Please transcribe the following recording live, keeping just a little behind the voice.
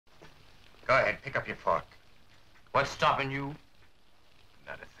Go ahead, pick up your fork. What's stopping you?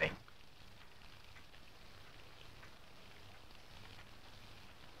 Not a thing.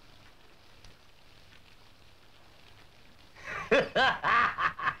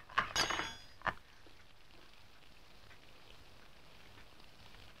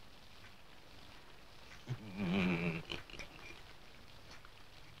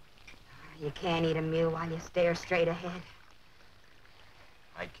 You can't eat a meal while you stare straight ahead.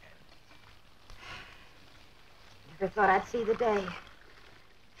 I can. Never thought I'd see the day.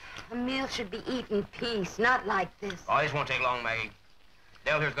 A meal should be eaten in peace, not like this. Oh, this won't take long, Maggie.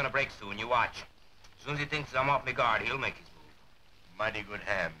 Dale here's gonna break soon, you watch. As soon as he thinks I'm off my guard, he'll make his move. Mighty good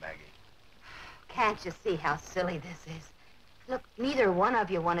hand, Maggie. Can't you see how silly this is? Look, neither one of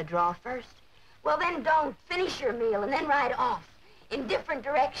you want to draw first. Well, then don't. Finish your meal and then ride off in different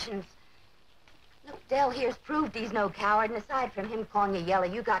directions. Look, Dell here's proved he's no coward, and aside from him calling you yellow,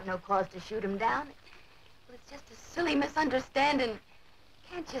 you got no cause to shoot him down. Well, it's just a silly misunderstanding.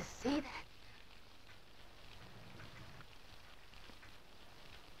 Can't you see that?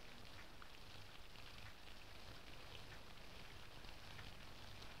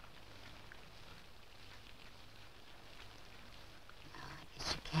 No, I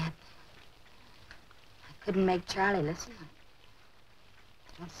guess you can't. I couldn't make Charlie listen.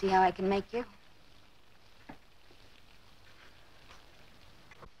 I don't see how I can make you.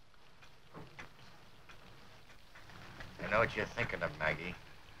 I know what you're thinking of, Maggie.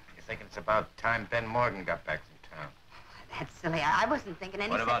 You're thinking it's about time Ben Morgan got back from town. That's silly. I wasn't thinking any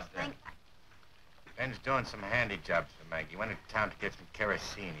What such about thing. Ben's doing some handy jobs for Maggie. Went into town to get some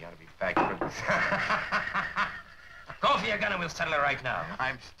kerosene. He ought to be back for... Go for your gun and we'll settle it right now.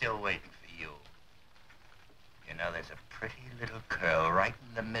 I'm still waiting for you. You know, there's a pretty little curl right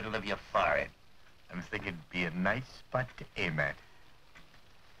in the middle of your forehead. I'm thinking it'd be a nice spot to aim at.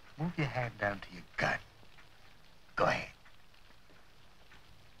 Move your hand down to your gun. Go ahead.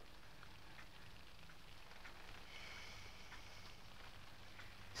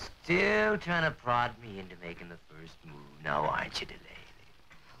 Still trying to prod me into making the first move. Now, aren't you, Delaney?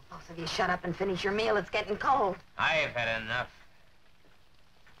 Both of you shut up and finish your meal. It's getting cold. I've had enough.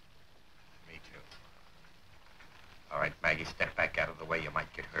 Me too. All right, Maggie, step back out of the way. You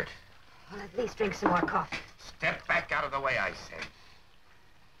might get hurt. Well, at least drink some more coffee. Step back out of the way, I said.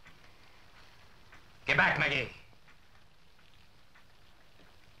 Get back, Maggie.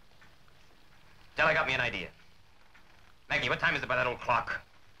 Della got me an idea. Maggie, what time is it by that old clock?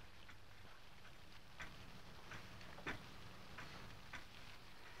 A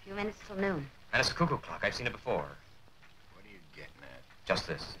few minutes till noon. And it's a cuckoo clock. I've seen it before. What are you getting at? Just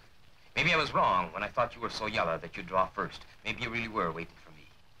this. Maybe I was wrong when I thought you were so yellow that you'd draw first. Maybe you really were waiting for me.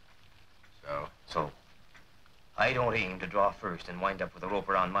 So, I don't aim to draw first and wind up with a rope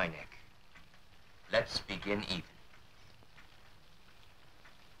around my neck. Let's begin even.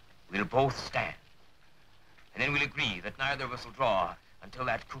 We'll both stand. And then we'll agree that neither of us will draw until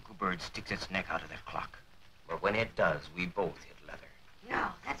that cuckoo bird sticks its neck out of that clock. But when it does, we both hit leather. No,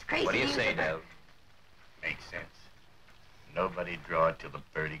 that's crazy. What do you say, Del? Makes sense. Nobody draw till the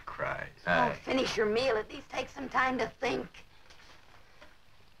birdie cries. Oh, finish your meal. At least take some time to think.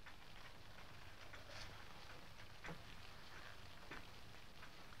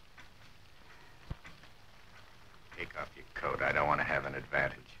 Take off your coat. I don't want to have an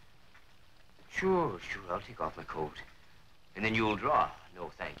advantage. Sure. I'll take off my coat. And then you'll draw.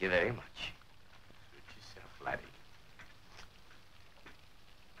 No, thank you very much. Suit yourself, laddie.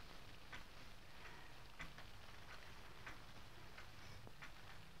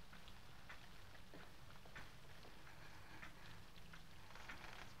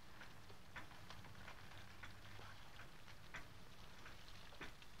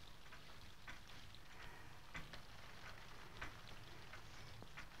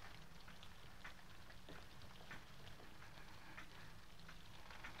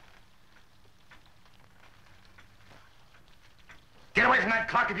 Get away from that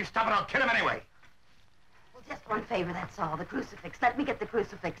clock. If you stop it, I'll kill him anyway. Well, just one favor, that's all. The crucifix. Let me get the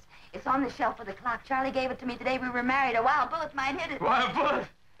crucifix. It's on the shelf of the clock. Charlie gave it to me the day we were married. A wild bullet might hit it. Wild bullet?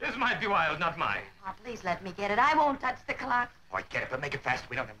 This might be wild, not mine. Oh, please let me get it. I won't touch the clock. All right, get it, but make it fast.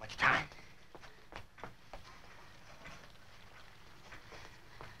 We don't have much time.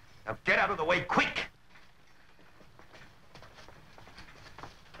 Now get out of the way, quick!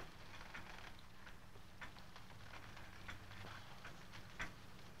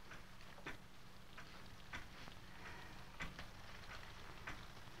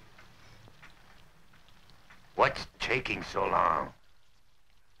 What's taking so long?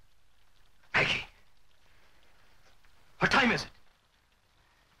 Maggie. What time is it?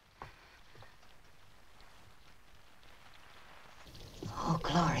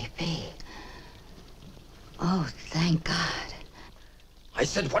 glory be. Oh, thank God. I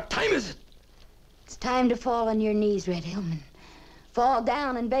said, what time is it? It's time to fall on your knees, Red Hillman. Fall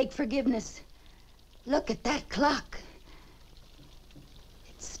down and beg forgiveness. Look at that clock.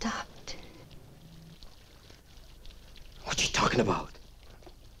 It stopped. What's she talking about?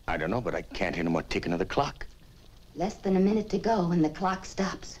 I don't know, but I can't hear no more ticking of the clock. Less than a minute to go when the clock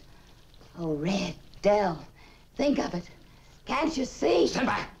stops. Oh, Red, Dell, think of it. Can't you see? Stand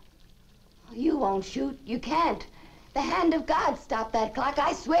back. Oh, you won't shoot. You can't. The hand of God stopped that clock.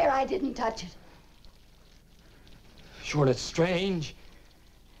 I swear I didn't touch it. Sure, it's strange.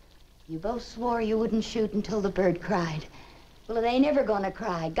 You both swore you wouldn't shoot until the bird cried. Well, it ain't ever gonna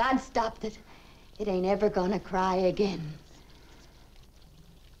cry. God stopped it. It ain't ever gonna cry again.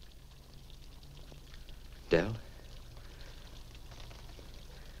 Dell?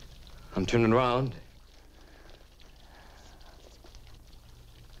 I'm turning around.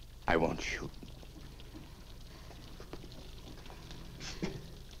 I won't shoot.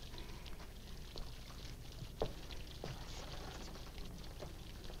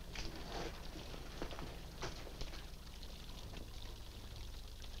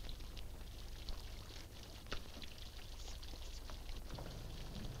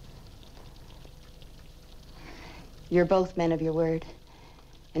 You're both men of your word.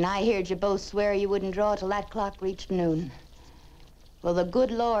 And I heard you both swear you wouldn't draw till that clock reached noon. Well, the good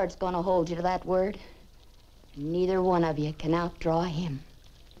Lord's gonna hold you to that word. Neither one of you can outdraw him.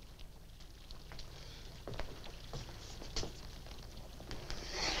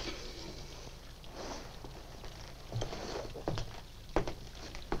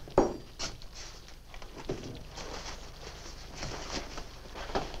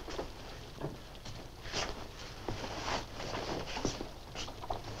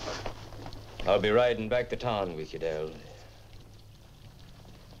 I'll be riding back to town with you, Dell.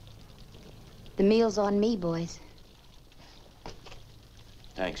 The meal's on me, boys.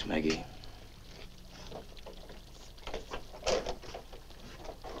 Thanks, Maggie.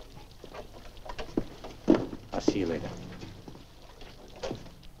 I'll see you later.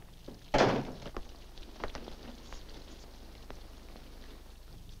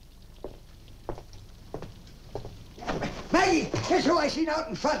 Maggie, guess who I seen out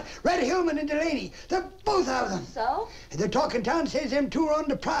in front? Red Hillman and Delaney. They're both of them. So? The talking town says them two are on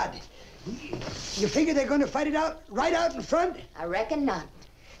the prod. You figure they're going to fight it out right out in front? I reckon not.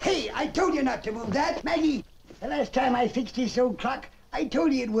 Hey, I told you not to move that. Maggie, the last time I fixed this old clock, I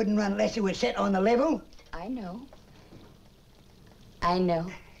told you it wouldn't run unless it was set on the level. I know. I know.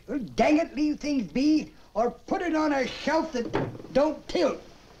 Well, dang it, leave things be, or put it on a shelf that don't tilt.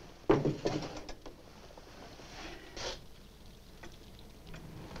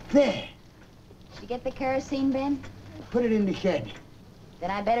 There. You get the kerosene, Ben? Put it in the shed. Then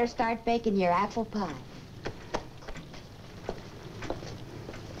I better start baking your apple pie.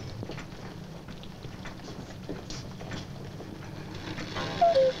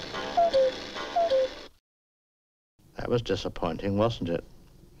 That was disappointing, wasn't it?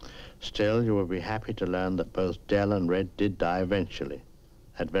 Still, you will be happy to learn that both Dell and Red did die eventually.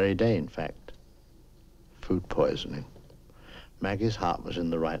 That very day, in fact. Food poisoning. Maggie's heart was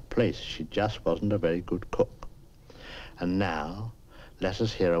in the right place. She just wasn't a very good cook. And now, let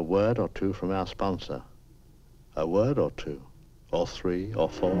us hear a word or two from our sponsor. A word or two, or 3, or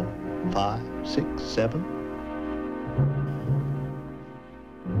 4, 5, 6, 7.